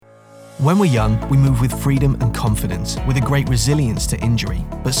When we're young, we move with freedom and confidence, with a great resilience to injury.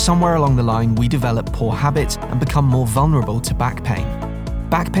 But somewhere along the line, we develop poor habits and become more vulnerable to back pain.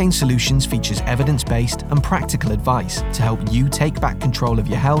 Back Pain Solutions features evidence-based and practical advice to help you take back control of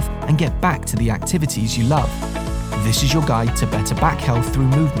your health and get back to the activities you love. This is your guide to better back health through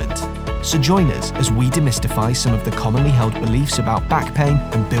movement. So join us as we demystify some of the commonly held beliefs about back pain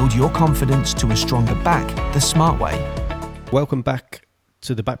and build your confidence to a stronger back the smart way. Welcome back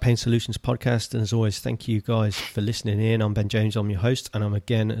to the Back Pain Solutions podcast, and as always, thank you guys for listening in. I'm Ben James, I'm your host, and I'm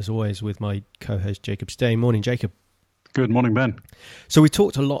again, as always, with my co-host Jacob Steyn. Morning, Jacob. Good morning, Ben. So we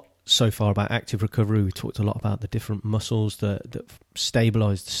talked a lot so far about active recovery. We talked a lot about the different muscles that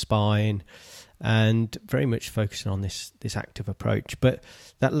stabilise the spine, and very much focusing on this active approach. But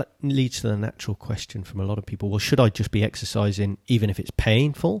that leads to the natural question from a lot of people: well, should I just be exercising even if it's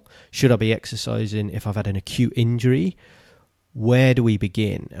painful? Should I be exercising if I've had an acute injury? Where do we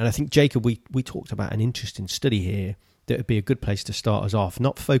begin? And I think, Jacob, we talked about an interesting study here that would be a good place to start us off,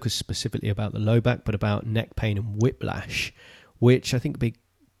 not focused specifically about the low back, but about neck pain and whiplash, which I think would be a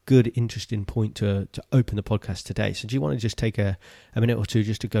good, interesting point to open the podcast today. So do you want to just take a minute or two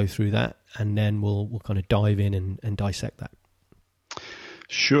just to go through that, and then we'll kind of dive in and dissect that?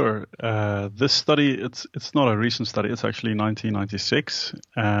 Sure. This study, it's not a recent study. It's actually 1996,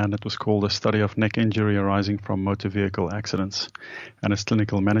 and it was called a study of neck injury arising from motor vehicle accidents and its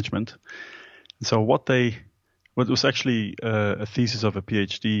clinical management. And so what was actually a thesis of a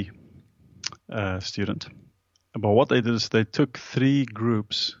PhD student. But what they did is they took three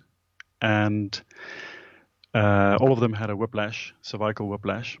groups, and all of them had a whiplash, cervical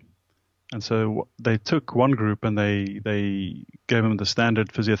whiplash. And so they took one group and they gave them the standard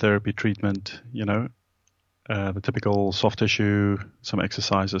physiotherapy treatment, the typical soft tissue, some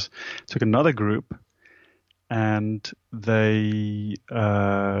exercises. Took another group and they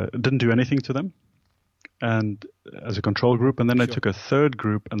didn't do anything to them, and as a control group. And then they took a third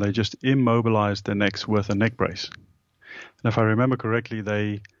group and they just immobilized their necks with a neck brace. And if I remember correctly,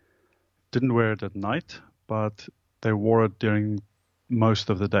 they didn't wear it at night, but they wore it during most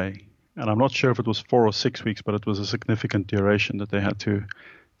of the day. And I'm not sure if it was 4 or 6 weeks, but it was a significant duration that they had to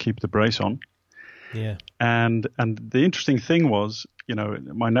keep the brace on. Yeah. And the interesting thing was,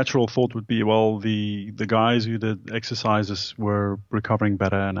 my natural thought would be, well, the guys who did exercises were recovering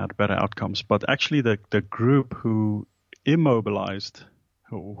better and had better outcomes. But actually the group who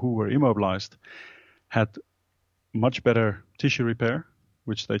were immobilized had much better tissue repair,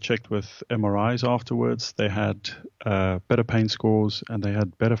 which they checked with MRIs afterwards. They had better pain scores, and they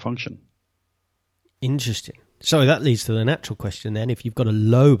had better function. Interesting. So that leads to the natural question then. If you've got a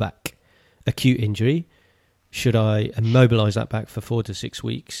low back acute injury, should I immobilize that back for 4 to 6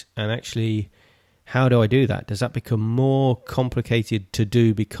 weeks? And actually, how do I do that? Does that become more complicated to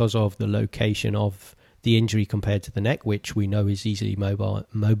do because of the location of the injury compared to the neck, which we know is easily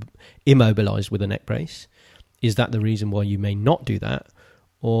immobilized with a neck brace? Is that the reason why you may not do that?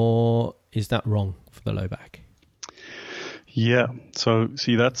 Or is that wrong for the low back? Yeah. So,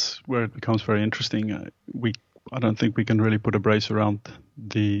 see, that's where it becomes very interesting. I don't think we can really put a brace around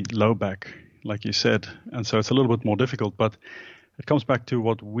the low back, like you said. And so it's a little bit more difficult. But it comes back to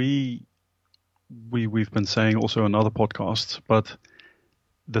what we've been saying also in other podcasts. But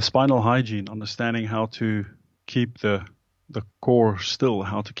the spinal hygiene, understanding how to keep the core still,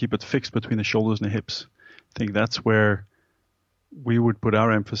 how to keep it fixed between the shoulders and the hips. I think that's where we would put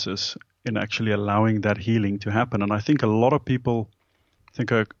our emphasis in actually allowing that healing to happen. And I think a lot of people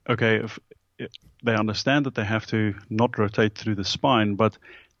think, okay, if they understand that they have to not rotate through the spine, but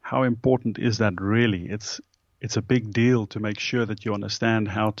how important is that really? It's a big deal to make sure that you understand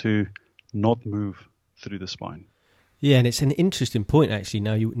how to not move through the spine. Yeah, and it's an interesting point actually.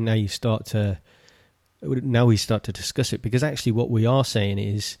 Now we start to discuss it, because actually what we are saying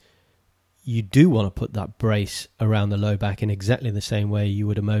is, you do want to put that brace around the low back in exactly the same way you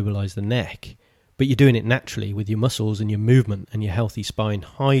would immobilize the neck, but you're doing it naturally with your muscles and your movement and your healthy spine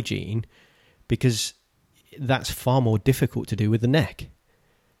hygiene, because that's far more difficult to do with the neck.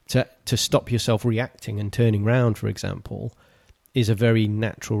 To stop yourself reacting and turning round, for example, is a very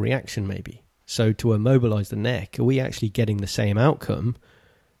natural reaction maybe. So to immobilize the neck, are we actually getting the same outcome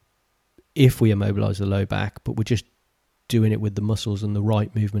if we immobilize the low back, but we're just doing it with the muscles and the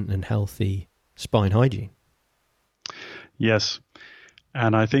right movement and healthy spine hygiene? Yes.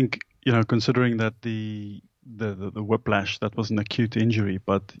 And I think, considering that the whiplash, that was an acute injury,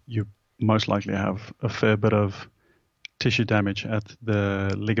 but you most likely have a fair bit of tissue damage at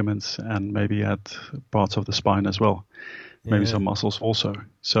the ligaments and maybe at parts of the spine as well. Maybe some muscles also.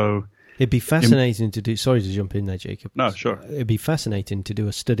 So it'd be fascinating to do, sorry to jump in there, Jacob. No, sure. It'd be fascinating to do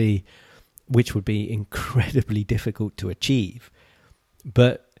a study which would be incredibly difficult to achieve.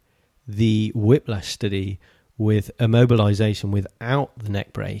 But the Whiplash study with immobilization without the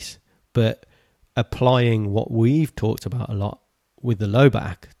neck brace, but applying what we've talked about a lot with the low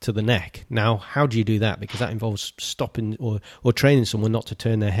back to the neck. Now, how do you do that? Because that involves stopping or training someone not to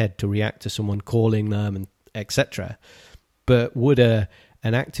turn their head to react to someone calling them, and etc. But would an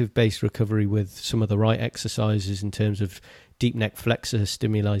active-based recovery with some of the right exercises in terms of deep neck flexor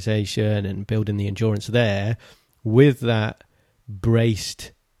stimulation and building the endurance there, with that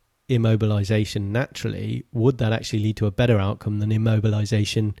braced immobilization naturally, would that actually lead to a better outcome than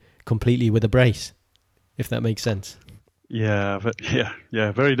immobilization completely with a brace, if that makes sense? Yeah,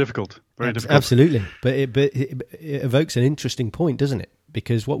 very difficult. Very difficult. Absolutely. But it evokes an interesting point, doesn't it?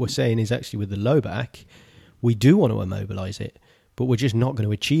 Because what we're saying is actually with the low back, we do want to immobilize it, but we're just not going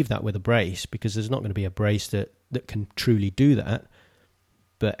to achieve that with a brace, because there's not going to be a brace that can truly do that.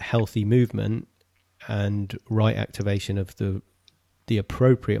 But healthy movement and right activation of the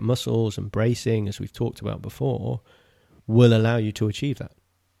appropriate muscles and bracing, as we've talked about before, will allow you to achieve that.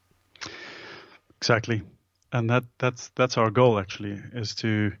 Exactly. And that's our goal, actually, is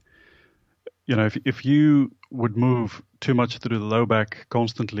to, if you would move too much through the low back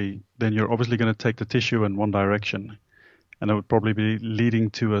constantly, then you're obviously going to take the tissue in one direction, and it would probably be leading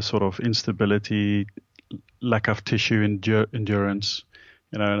to a sort of instability, lack of tissue endurance,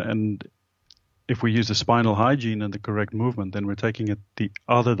 and if we use the spinal hygiene and the correct movement, then we're taking it the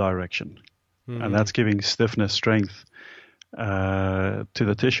other direction, and that's giving stiffness, strength to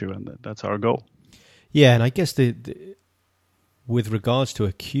the tissue, and that's our goal. Yeah, and I guess with regards to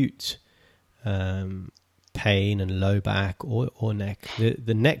acute pain and low back or neck,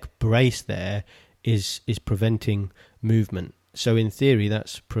 the neck brace there is preventing movement. So in theory,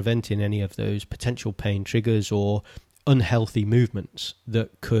 that's preventing any of those potential pain triggers or unhealthy movements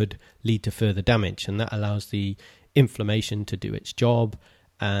that could lead to further damage, and that allows the inflammation to do its job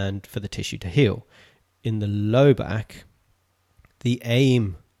and for the tissue to heal. In the low back, the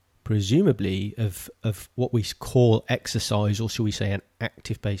aim presumably of what we call exercise, or shall we say an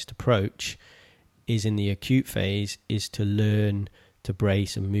active-based approach, is in the acute phase, is to learn to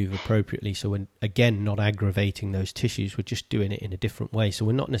brace and move appropriately. So we're, again, not aggravating those tissues, we're just doing it in a different way. So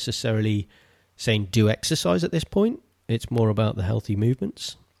we're not necessarily saying do exercise at this point, it's more about the healthy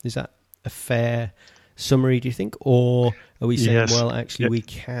movements. Is that a fair summary, do you think? Or are we saying, yes, well, actually, we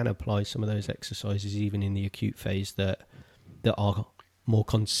can apply some of those exercises even in the acute phase that are more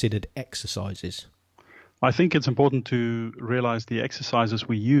considered exercises? I think it's important to realize the exercises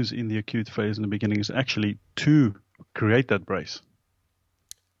we use in the acute phase in the beginning is actually to create that brace.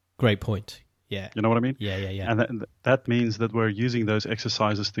 Great point. Yeah. You know what I mean? Yeah. And that means that we're using those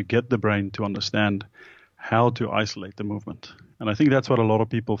exercises to get the brain to understand how to isolate the movement. And I think that's what a lot of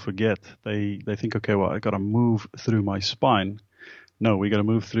people forget. They think, okay, well, I got to move through my spine. No, we got to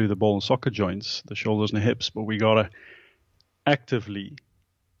move through the ball and socket joints, the shoulders and the hips, but we got to actively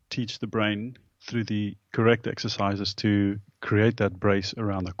teach the brain through the correct exercises to create that brace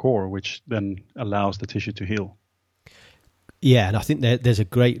around the core, which then allows the tissue to heal. Yeah, and I think there's a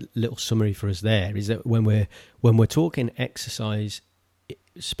great little summary for us there, is that when we're talking exercise,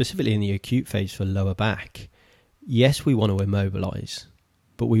 specifically in the acute phase for lower back, yes, we want to immobilize,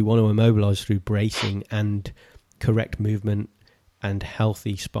 but we want to immobilize through bracing and correct movement and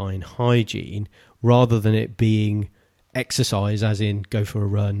healthy spine hygiene, rather than it being exercise as in go for a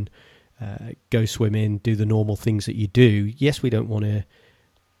run, go swimming, do the normal things that you do. Yes, we don't want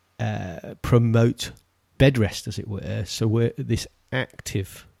to promote bed rest, as it were. So this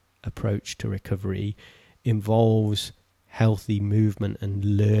active approach to recovery involves healthy movement and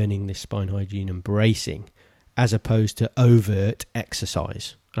learning this spine hygiene and bracing, as opposed to overt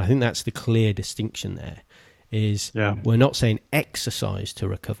exercise. And I think that's the clear distinction there, is we're not saying exercise to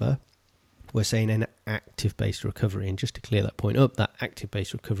recover, we're saying an active-based recovery. And just to clear that point up, that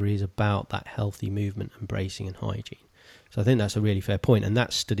active-based recovery is about that healthy movement and bracing and hygiene. So I think that's a really fair point. And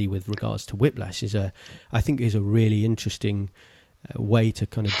that study with regards to whiplash I think is a really interesting way to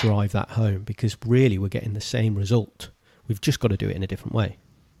kind of drive that home, because really we're getting the same result. We've just got to do it in a different way.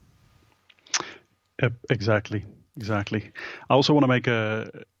 Exactly. I also want to make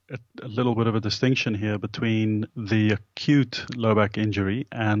a little bit of a distinction here between the acute low back injury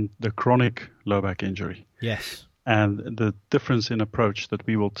and the chronic low back injury. Yes. And the difference in approach that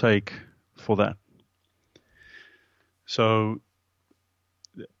we will take for that. So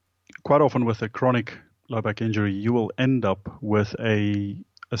quite often with a chronic low back injury, you will end up with a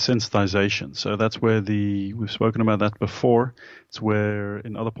a sensitization. So that's where we've spoken about that before. It's where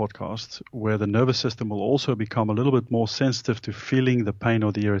in other podcasts where the nervous system will also become a little bit more sensitive to feeling the pain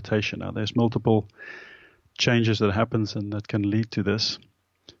or the irritation. Now there's multiple changes that happens and that can lead to this.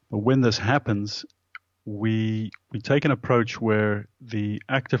 But when this happens, we take an approach where the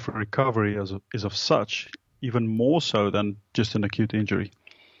active recovery is of such, even more so than just an acute injury,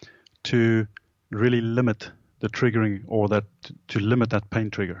 to really limit the triggering, or that to limit that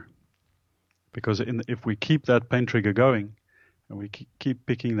pain trigger. Because if we keep that pain trigger going and we keep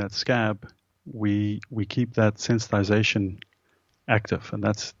picking that scab, we keep that sensitization active. And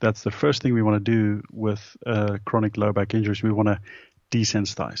that's the first thing we want to do with chronic low back injuries. We want to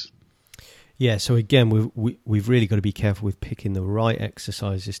desensitize. Yeah, so again, we've really got to be careful with picking the right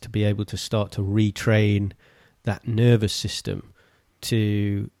exercises to be able to start to retrain that nervous system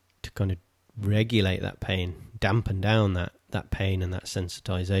to kind of regulate that pain, dampen down that pain and that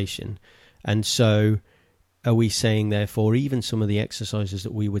sensitization. And so are we saying, therefore, even some of the exercises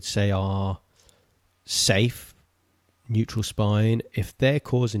that we would say are safe, neutral spine, if they're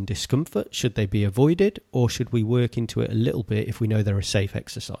causing discomfort, should they be avoided, or should we work into it a little bit if we know they're a safe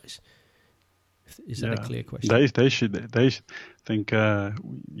exercise? Is that a clear question? They should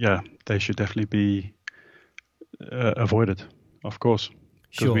definitely be avoided, of course.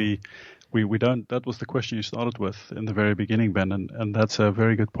 Because sure. We don't. That was the question you started with in the very beginning, Ben, and that's a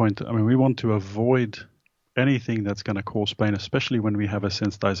very good point. I mean, we want to avoid anything that's going to cause pain, especially when we have a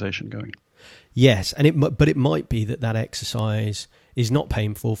sensitization going. Yes, and it might be that exercise is not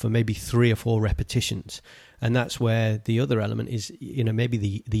painful for maybe 3 or 4 repetitions, and that's where the other element is,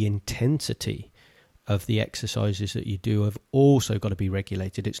 maybe the intensity of the exercises that you do have also got to be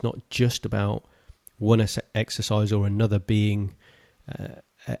regulated. It's not just about one exercise or another being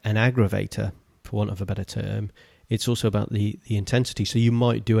an aggravator, for want of a better term. It's also about the intensity. So you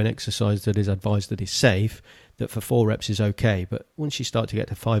might do an exercise that is advised that is safe, that for 4 reps is okay, but once you start to get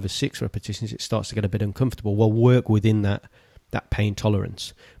to 5 or 6 repetitions, it starts to get a bit uncomfortable. Well, work within that pain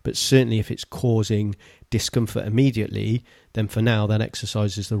tolerance. But certainly if it's causing discomfort immediately, then for now that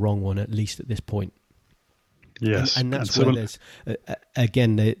exercise is the wrong one, at least at this point. Yes. And that's where there's,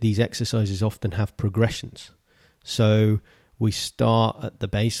 again, these exercises often have progressions. So we start at the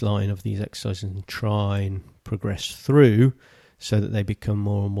baseline of these exercises and try and progress through so that they become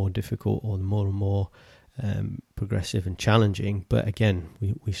more and more difficult, or more and more progressive and challenging. But again,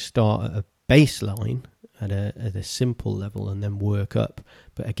 we start at a baseline at a simple level and then work up.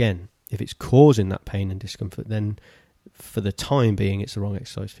 But again, if it's causing that pain and discomfort, then for the time being, it's the wrong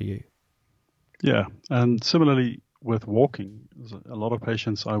exercise for you. Yeah, and similarly with walking, a lot of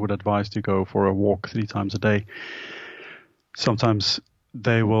patients I would advise to go for a walk 3 times a day. Sometimes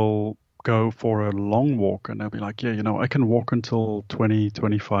they will go for a long walk and they'll be like, I can walk until 20,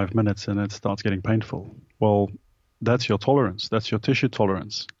 25 minutes and it starts getting painful. Well, that's your tolerance. That's your tissue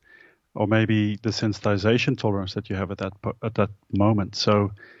tolerance, or maybe the sensitization tolerance that you have at that moment.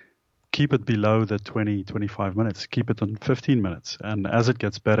 So keep it below the 20, 25 minutes. Keep it on 15 minutes. And as it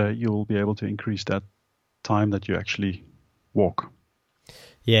gets better, you'll be able to increase that time that you actually walk.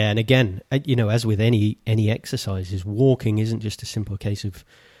 Yeah, and again, as with any exercises, walking isn't just a simple case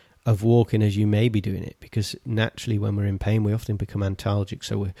of walking as you may be doing it, because naturally when we're in pain, we often become antalgic,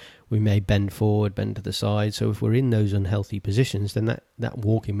 so we may bend forward, bend to the side. So if we're in those unhealthy positions, then that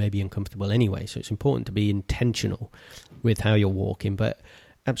walking may be uncomfortable anyway. So it's important to be intentional with how you're walking. But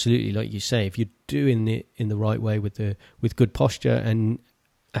absolutely, like you say, if you're doing it in the right way with good posture, and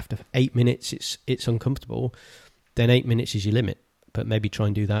after 8 minutes it's uncomfortable, then 8 minutes is your limit. But maybe try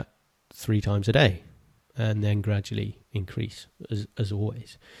and do that 3 times a day, and then gradually increase as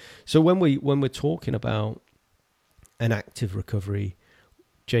always. So when we're talking about an active recovery,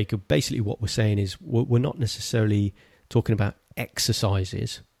 Jacob, basically what we're saying is we're not necessarily talking about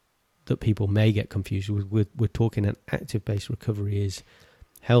exercises that people may get confused with. We're talking an active-based recovery is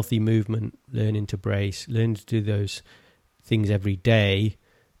healthy movement, learning to brace, learning to do those things every day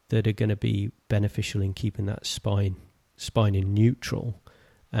that are going to be beneficial in keeping that spine in neutral,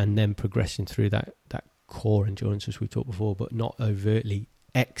 and then progressing through that core endurance as we talked before, but not overtly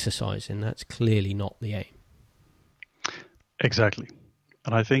exercising. That's clearly not the aim. Exactly.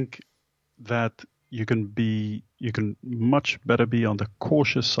 And I think that you can much better be on the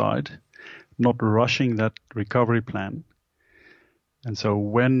cautious side, not rushing that recovery plan. And so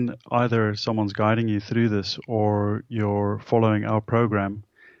when either someone's guiding you through this or you're following our program,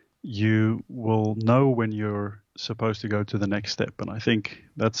 you will know when you're supposed to go to the next step. And I think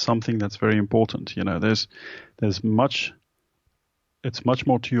that's something that's very important. It's much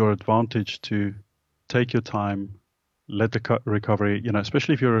more to your advantage to take your time, let the recovery,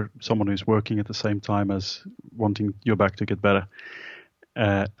 especially if you're someone who's working at the same time as wanting your back to get better,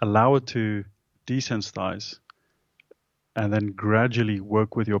 allow it to desensitize and then gradually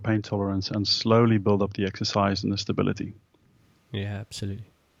work with your pain tolerance and slowly build up the exercise and the stability. Yeah,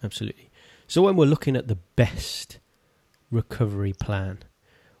 absolutely. Absolutely. So when we're looking at the best recovery plan,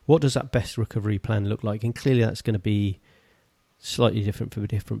 what does that best recovery plan look like? And clearly that's going to be slightly different for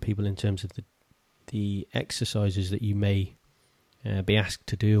different people in terms of the exercises that you may be asked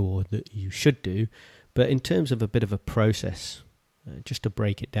to do or that you should do. But in terms of a bit of a process, just to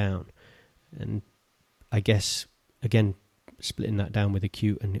break it down, and I guess, again, splitting that down with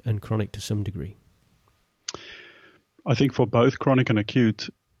acute and chronic to some degree. I think for both chronic and acute,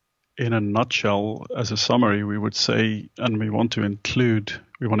 in a nutshell, as a summary, we would say, and we want to include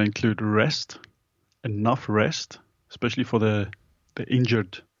rest, enough rest, especially for the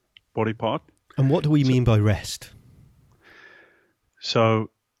injured body part. And what do we mean by rest?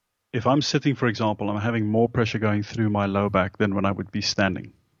 So if I'm sitting, for example, I'm having more pressure going through my low back than when I would be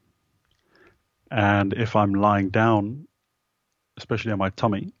standing. And if I'm lying down, especially on my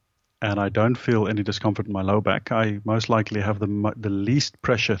tummy, and I don't feel any discomfort in my low back, I most likely have the least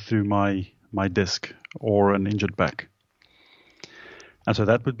pressure through my disc or an injured back. And so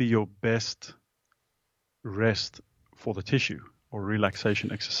that would be your best rest for the tissue or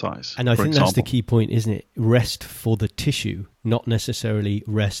relaxation exercise. And I think that's the key point, isn't it? Rest for the tissue, not necessarily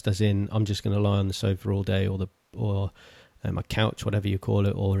rest as in I'm just going to lie on the sofa all day or my couch, whatever you call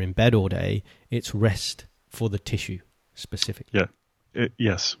it, or in bed all day. It's rest for the tissue specifically. Yeah.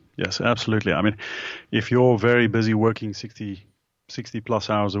 Yes, absolutely. I mean, if you're very busy working 60 plus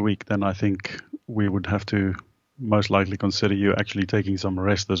hours a week, then I think we would have to most likely consider you actually taking some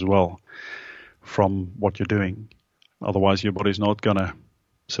rest as well from what you're doing. Otherwise, your body's not going to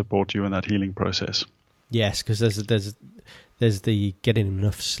support you in that healing process. Yes, because there's the getting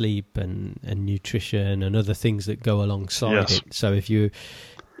enough sleep and nutrition and other things that go alongside it. So if you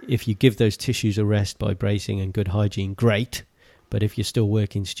give those tissues a rest by bracing and good hygiene, great. But if you're still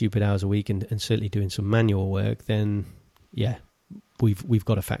working stupid hours a week and certainly doing some manual work, then yeah, we've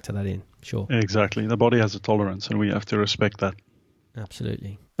got to factor that in. Sure. Exactly. The body has a tolerance, and we have to respect that.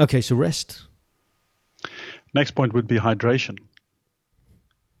 Absolutely. Okay, so rest. Next point would be hydration.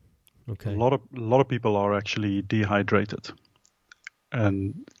 Okay. A lot of people are actually dehydrated,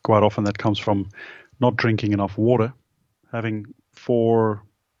 and quite often that comes from not drinking enough water. Having 4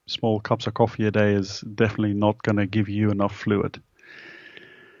 small cups of coffee a day is definitely not going to give you enough fluid.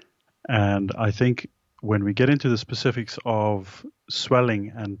 And I think when we get into the specifics of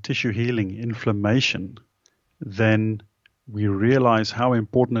swelling and tissue healing, inflammation, then we realize how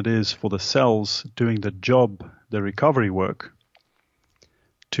important it is for the cells doing the job, the recovery work,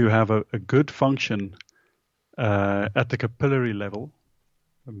 to have a good function at the capillary level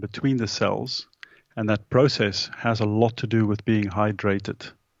between the cells. And that process has a lot to do with being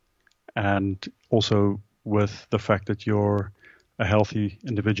hydrated, and also with the fact that you're a healthy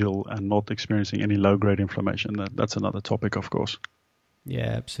individual and not experiencing any low-grade inflammation. That's another topic, of course. Yeah,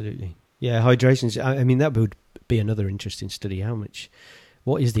 absolutely. Yeah, hydration. I mean, that would be another interesting study.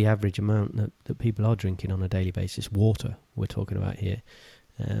 What is the average amount that people are drinking on a daily basis? Water, we're talking about here.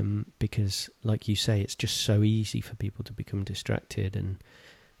 Because, like you say, it's just so easy for people to become distracted and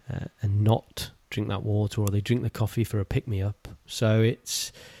not drink that water, or they drink the coffee for a pick-me-up. So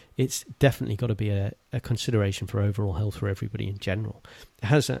it's definitely got to be a consideration for overall health for everybody in general,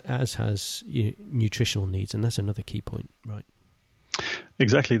 as has nutritional needs, and that's another key point, right?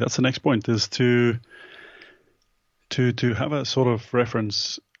 Exactly. That's the next point, is to have a sort of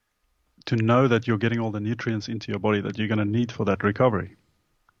reference to know that you're getting all the nutrients into your body that you're going to need for that recovery.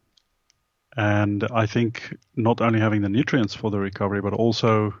 And I think not only having the nutrients for the recovery, but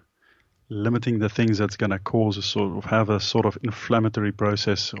also limiting the things that's going to cause have a sort of inflammatory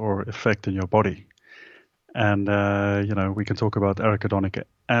process or effect in your body. And, we can talk about arachidonic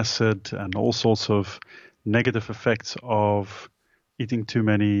acid and all sorts of negative effects of eating too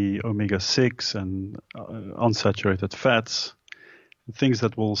many omega-6 and unsaturated fats, things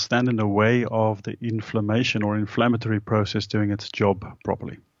that will stand in the way of the inflammation or inflammatory process doing its job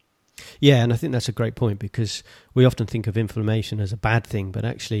properly. Yeah, and I think that's a great point, because we often think of inflammation as a bad thing, but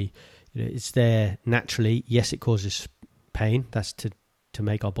actually it's there naturally. Yes, it causes pain. That's to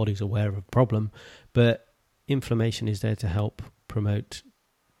make our bodies aware of a problem, but inflammation is there to help promote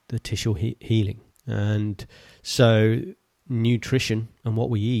the tissue healing. And so nutrition and what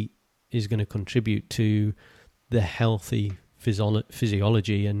we eat is going to contribute to the healthy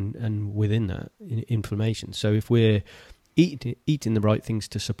physiology and within that inflammation. So if we're eating the right things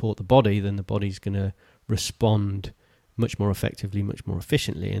to support the body, then the body's going to respond much more effectively, much more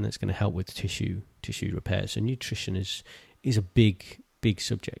efficiently, and that's going to help with tissue repair. So nutrition is a big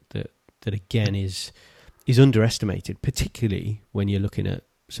subject that again is underestimated, particularly when you're looking at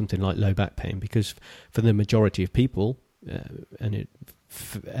something like low back pain, because for the majority of people, and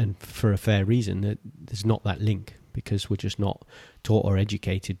for a fair reason, that there's not that link, because we're just not taught or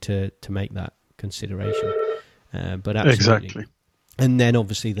educated to make that consideration. But absolutely. Exactly. And then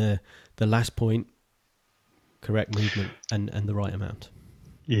obviously the last point, correct movement and the right amount.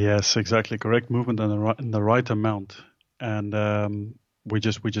 Yes, exactly. Correct movement and the right amount. And we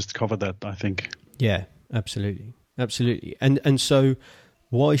just covered that, I think. Yeah, absolutely. And so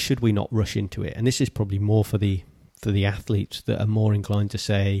why should we not rush into it? And this is probably more for the athletes that are more inclined to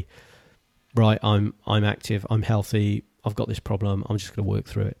say, right, I'm active, I'm healthy, I've got this problem, I'm just going to work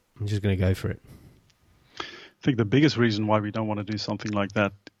through it. I'm just going to go for it. I think the biggest reason why we don't want to do something like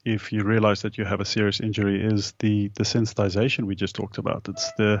that, if you realize that you have a serious injury, is the sensitization we just talked about.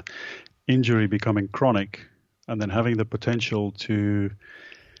 It's the injury becoming chronic and then having the potential to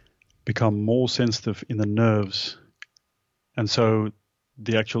become more sensitive in the nerves. And so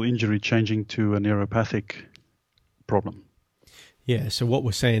the actual injury changing to a neuropathic problem. Yeah, so what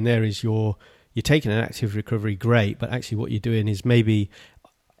we're saying there is you're taking an active recovery, great, but actually what you're doing is maybe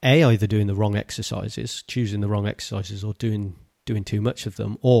either doing the wrong exercises, choosing the wrong exercises, or doing too much of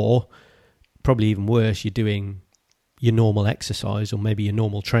them, or probably even worse, you're doing your normal exercise or maybe your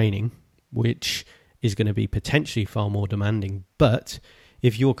normal training, which is going to be potentially far more demanding. But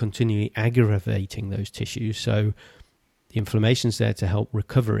if you're continually aggravating those tissues, so the inflammation's there to help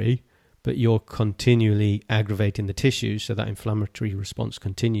recovery, but you're continually aggravating the tissues, so that inflammatory response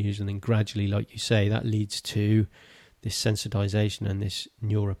continues, and then gradually, like you say, that leads to this sensitization and this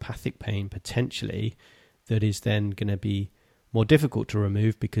neuropathic pain potentially that is then going to be more difficult to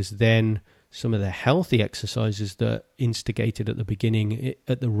remove, because then some of the healthy exercises that instigated at the beginning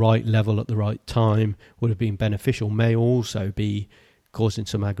at the right level at the right time would have been beneficial may also be causing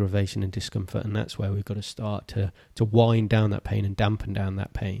some aggravation and discomfort, and that's where we've got to start to wind down that pain and dampen down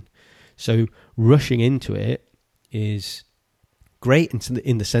that pain. So rushing into it is great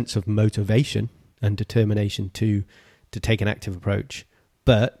in the sense of motivation and determination to take an active approach,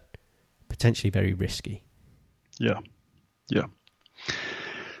 but potentially very risky. Yeah.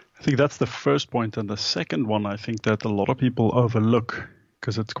 I think that's the first point. And the second one, I think that a lot of people overlook,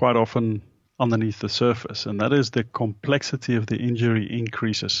 because it's quite often underneath the surface, and that is the complexity of the injury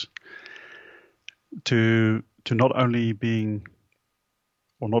increases to not only the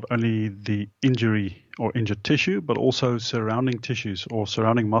injury or injured tissue, but also surrounding tissues or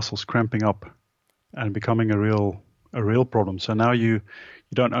surrounding muscles cramping up and becoming a real problem. So now you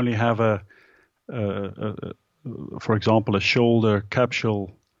don't only have for example, a shoulder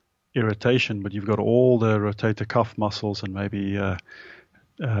capsule irritation, but you've got all the rotator cuff muscles and maybe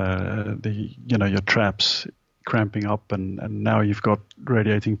your traps cramping up, and now you've got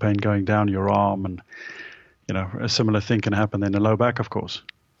radiating pain going down your arm, and a similar thing can happen in the low back, of course.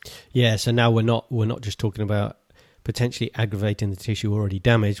 Yeah, so now we're not just talking about potentially aggravating the tissue already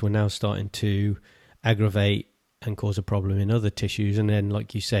damaged. We're now starting to aggravate and cause a problem in other tissues, and then,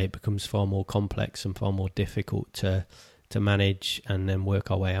 like you say, it becomes far more complex and far more difficult to manage and then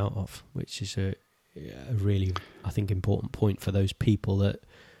work our way out of, which is a really, I think, important point for those people that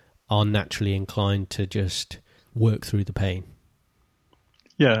are naturally inclined to just work through the pain.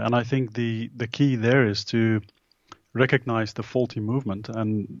 Yeah, and I think the key there is to recognize the faulty movement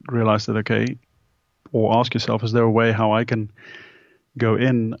and realize that, okay, or ask yourself, is there a way how I can go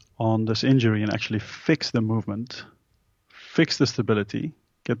in on this injury and actually fix the movement, fix the stability,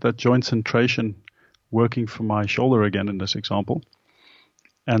 get that joint centration working for my shoulder again in this example.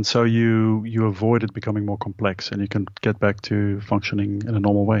 And so you avoid it becoming more complex, and you can get back to functioning in a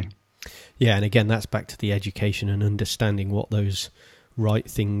normal way. Yeah, and again, that's back to the education and understanding what those right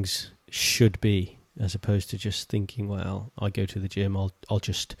things should be, as opposed to just thinking, well, I go to the gym, I'll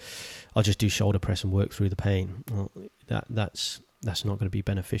just do shoulder press and work through the pain. Well, that's not going to be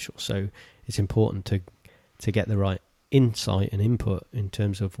beneficial. So it's important to get the right insight and input in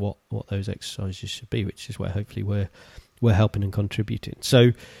terms of what those exercises should be, which is where hopefully we're helping and contributing.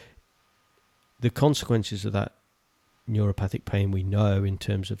 So the consequences of that neuropathic pain we know in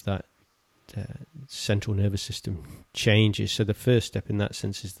terms of that central nervous system changes. So the first step in that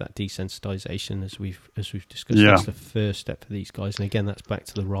sense is that desensitization, as we've discussed. Yeah. That's the first step for these guys, and again, that's back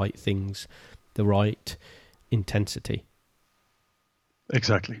to the right things, the right intensity.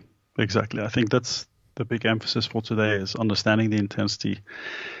 Exactly. I think that's the big emphasis for today, is understanding the intensity,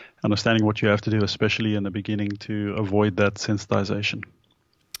 understanding what you have to do, especially in the beginning, to avoid that sensitization.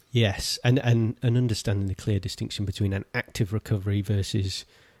 Yes, and understanding the clear distinction between an active recovery versus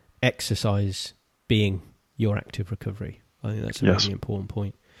exercise being your active recovery. I think that's a really important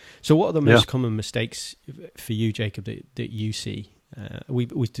point. So what are the most common mistakes for you, Jacob, that you see?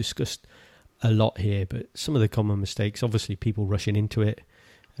 We've discussed a lot here, but some of the common mistakes, obviously people rushing into it,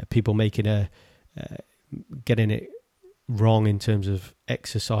 people making getting it wrong in terms of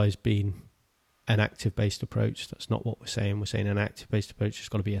exercise being an active-based approach. That's not what we're saying. We're saying an active-based approach has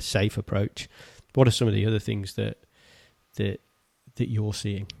got to be a safe approach. What are some of the other things that you're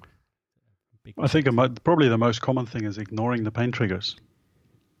seeing? I think probably the most common thing is ignoring the pain triggers.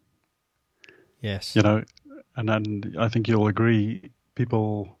 Yes. You know, and then I think you'll agree,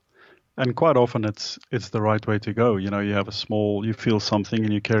 people, and quite often it's the right way to go. You know, you feel something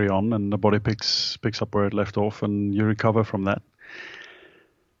and you carry on, and the body picks up where it left off, and you recover from that.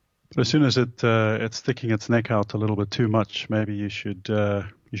 But as soon as it's sticking its neck out a little bit too much, maybe you should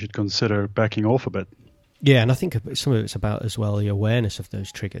consider backing off a bit. Yeah, and I think some of it's about as well the awareness of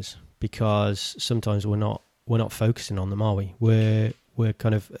those triggers, because sometimes we're not focusing on them, are we? We're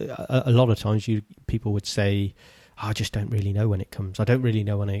kind of a lot of times people would say, I just don't really know when it comes. I don't really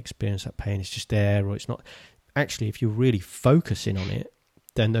know when I experience that pain. It's just there, or it's not. Actually, if you're really focusing on it,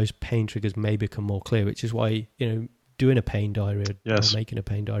 then those pain triggers may become more clear, which is why, doing a pain diary or making a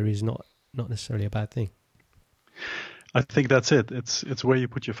pain diary is not necessarily a bad thing. I think that's it. It's where you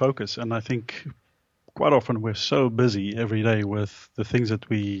put your focus. And I think quite often we're so busy every day with the things that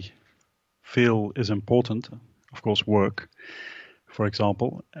we feel is important, of course, work, for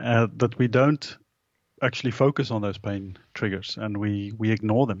example, that we don't actually focus on those pain triggers, and we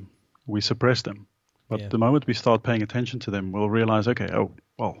ignore them, we suppress them. But the moment we start paying attention to them, we'll realize, okay,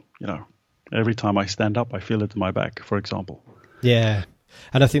 every time I stand up, I feel it in my back, for example. Yeah,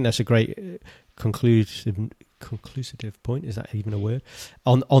 and I think that's a great conclusive point. Is that even a word?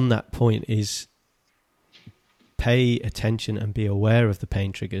 On that point is pay attention and be aware of the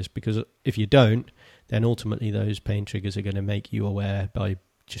pain triggers, because if you don't, then ultimately those pain triggers are going to make you aware by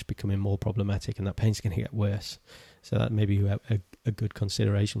just becoming more problematic, and that pain's going to get worse. So that may be a good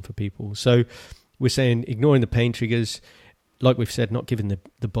consideration for people. So we're saying ignoring the pain triggers, like we've said, not giving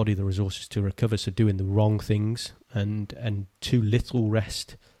the body the resources to recover, so doing the wrong things, and too little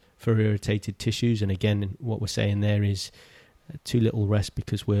rest for irritated tissues. And again, what we're saying there is too little rest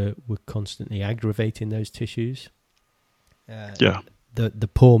because we're constantly aggravating those tissues. The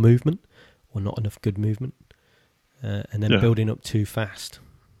poor movement, or not enough good movement, and then building up too fast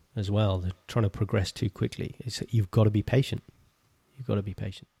as well. They're trying to progress too quickly. You've got to be patient.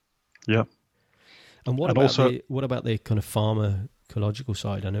 Yeah. And what about the kind of pharmacological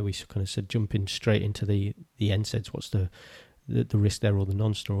side? I know we kind of said jumping straight into the NSAIDs. What's the risk there, or the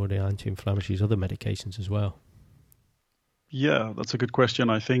non-steroidal anti-inflammatories, other medications as well? Yeah, that's a good question.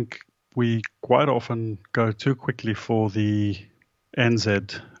 I think we quite often go too quickly for the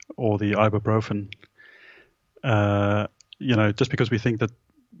NSAID or the ibuprofen. Just because we think that,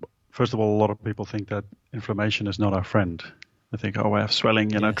 first of all, a lot of people think that inflammation is not our friend. They think, I have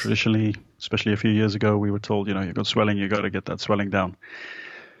swelling. Traditionally, especially a few years ago, we were told, you've got swelling, you got to get that swelling down.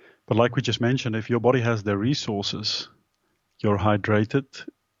 But like we just mentioned, if your body has the resources, you're hydrated,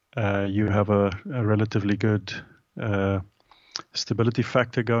 you have a relatively good stability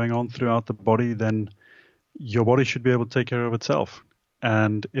factor going on throughout the body, then your body should be able to take care of itself.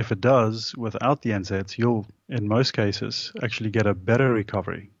 And if it does, without the NSAIDs, you'll, in most cases, actually get a better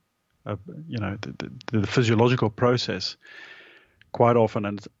recovery. The physiological process, quite often,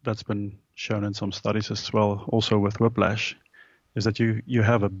 and that's been shown in some studies as well, also with whiplash, is that you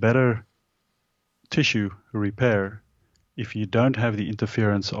have a better tissue repair if you don't have the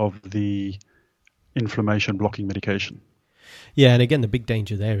interference of the inflammation blocking medication. Yeah, and again, the big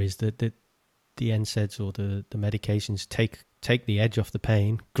danger there is that the NSAIDs or the medications take the edge off the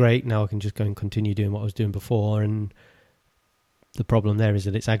pain. Great, now I can just go and continue doing what I was doing before, and the problem there is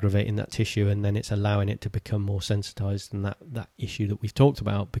that it's aggravating that tissue, and then it's allowing it to become more sensitized, and that issue that we've talked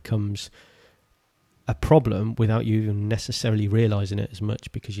about becomes a problem without you even necessarily realizing it as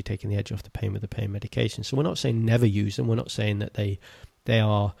much, because you're taking the edge off the pain with the pain medication. So we're not saying never use them. We're not saying that they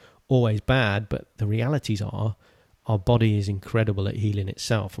are always bad, but the realities are our body is incredible at healing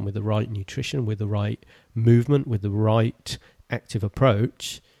itself, and with the right nutrition, with the right movement, with the right active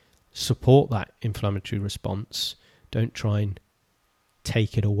approach, support that inflammatory response. Don't try and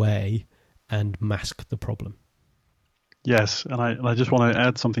take it away and mask the problem. Yes, and I just want to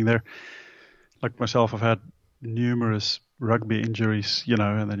add something there. Like myself, I've had numerous rugby injuries,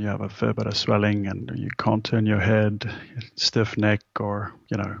 and then you have a fair bit of swelling, and you can't turn your head, stiff neck, or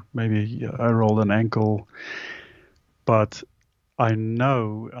maybe I rolled an ankle. But I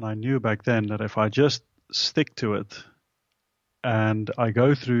know, and I knew back then, that if I just stick to it and I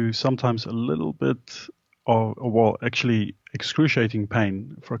go through sometimes a little bit of, well, actually excruciating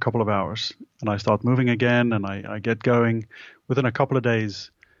pain for a couple of hours, and I start moving again and I get going, within a couple of days,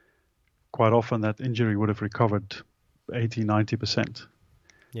 quite often that injury would have recovered 80, 90%.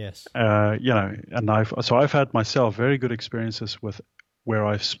 Yes. And I've had myself very good experiences with where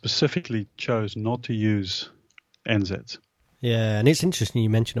I specifically chose not to use NSAIDs. Yeah, and it's interesting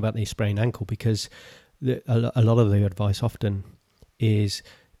you mentioned about the sprained ankle, because a lot of the advice often is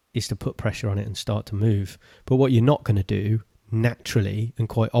to put pressure on it and start to move. But what you're not going to do naturally and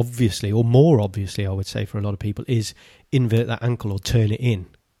quite obviously, or more obviously, I would say for a lot of people, is invert that ankle or turn it in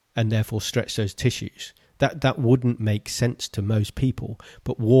and therefore stretch those tissues. That wouldn't make sense to most people,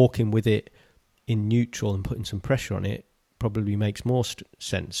 but walking with it in neutral and putting some pressure on it probably makes more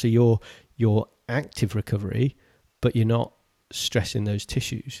sense. So you're active recovery, but you're not stressing those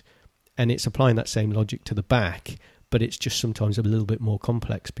tissues. And it's applying that same logic to the back, but it's just sometimes a little bit more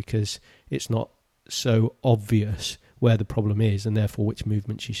complex because it's not so obvious where the problem is and therefore which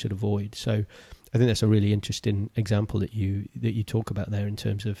movements you should avoid. So I think that's a really interesting example that you talk about there in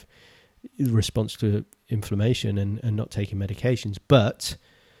terms of response to inflammation and not taking medications. But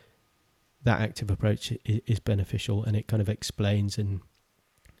that active approach is beneficial, and it kind of explains and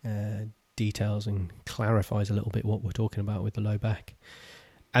details and clarifies a little bit what we're talking about with the low back.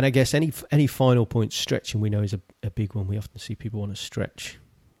 And I guess any final point, stretching we know is a big one. We often see people want to stretch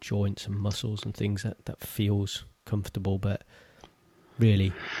joints and muscles and things that feels comfortable, but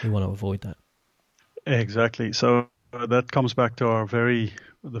really we want to avoid that. Exactly. So that comes back to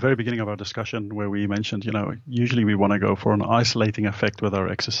the very beginning of our discussion, where we mentioned, usually we want to go for an isolating effect with our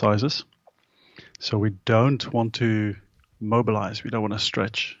exercises. So we don't want to mobilize. We don't want to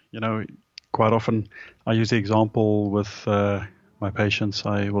stretch. Quite often I use the example with my patients.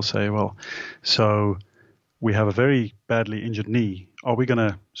 I will say, well, so we have a very badly injured knee. Are we going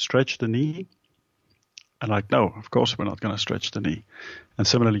to stretch the knee? And no, of course we're not going to stretch the knee. And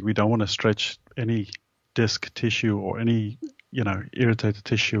similarly, we don't want to stretch any disc tissue or any, irritated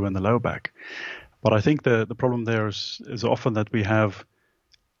tissue in the low back. But I think the problem there is often that we have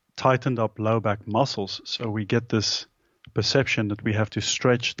tightened up low back muscles. So we get this perception that we have to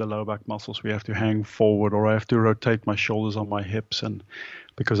stretch the low back muscles. We have to hang forward, or I have to rotate my shoulders on my hips, and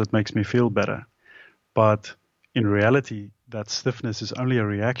because it makes me feel better. But in reality, that stiffness is only a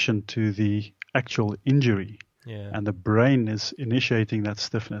reaction to the actual injury. Yeah. And the brain is initiating that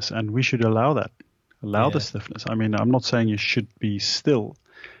stiffness, and we should allow the stiffness. I mean, I'm not saying you should be still.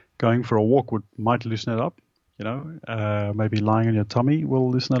 Going for a walk might loosen it up. Maybe lying on your tummy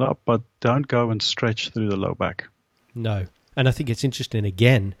will loosen it up, but don't go and stretch through the low back. No. And I think it's interesting,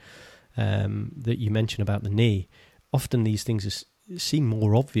 again, that you mentioned about the knee. Often these things seem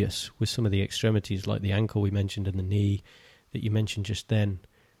more obvious with some of the extremities, like the ankle we mentioned and the knee that you mentioned just then.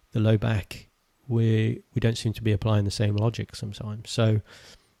 The low back, we don't seem to be applying the same logic sometimes. So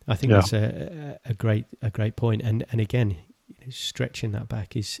I think that's a great point. And again, stretching that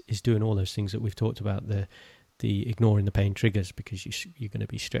back is doing all those things that we've talked about, the ignoring the pain triggers, because you're going to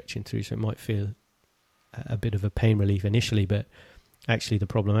be stretching through, so it might feel a bit of a pain relief initially, but actually the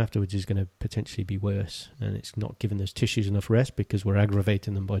problem afterwards is going to potentially be worse, and it's not giving those tissues enough rest because we're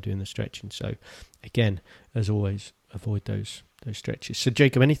aggravating them by doing the stretching. So again, as always, avoid those stretches. So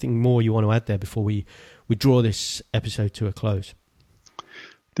Jacob, anything more you want to add there before we draw this episode to a close?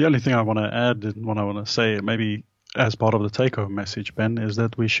 The only thing I want to add and what I want to say, maybe as part of the take-home message, Ben, is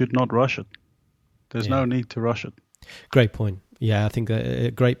that we should not rush it. There's no need to rush it. Great point. Yeah, I think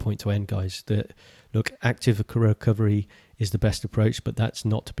a great point to end, guys. That, look, active recovery is the best approach, but that's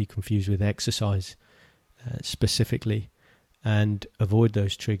not to be confused with exercise specifically. And avoid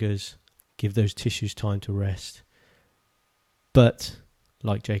those triggers, give those tissues time to rest. But,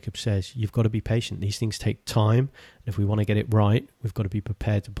 like Jacob says, you've got to be patient. These things take time. And if we want to get it right, we've got to be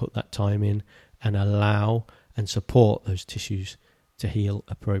prepared to put that time in and allow and support those tissues to heal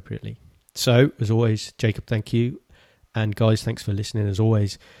appropriately. So, as always, Jacob, thank you. And guys, thanks for listening. As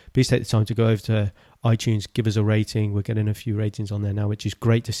always, please take the time to go over to iTunes, give us a rating. We're getting a few ratings on there now, which is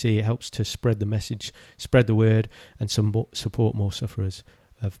great to see. It helps to spread the message, spread the word, and support more sufferers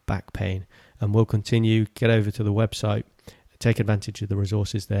of back pain. And we'll continue. Get over to the website, take advantage of the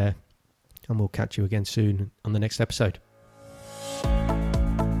resources there, and we'll catch you again soon on the next episode.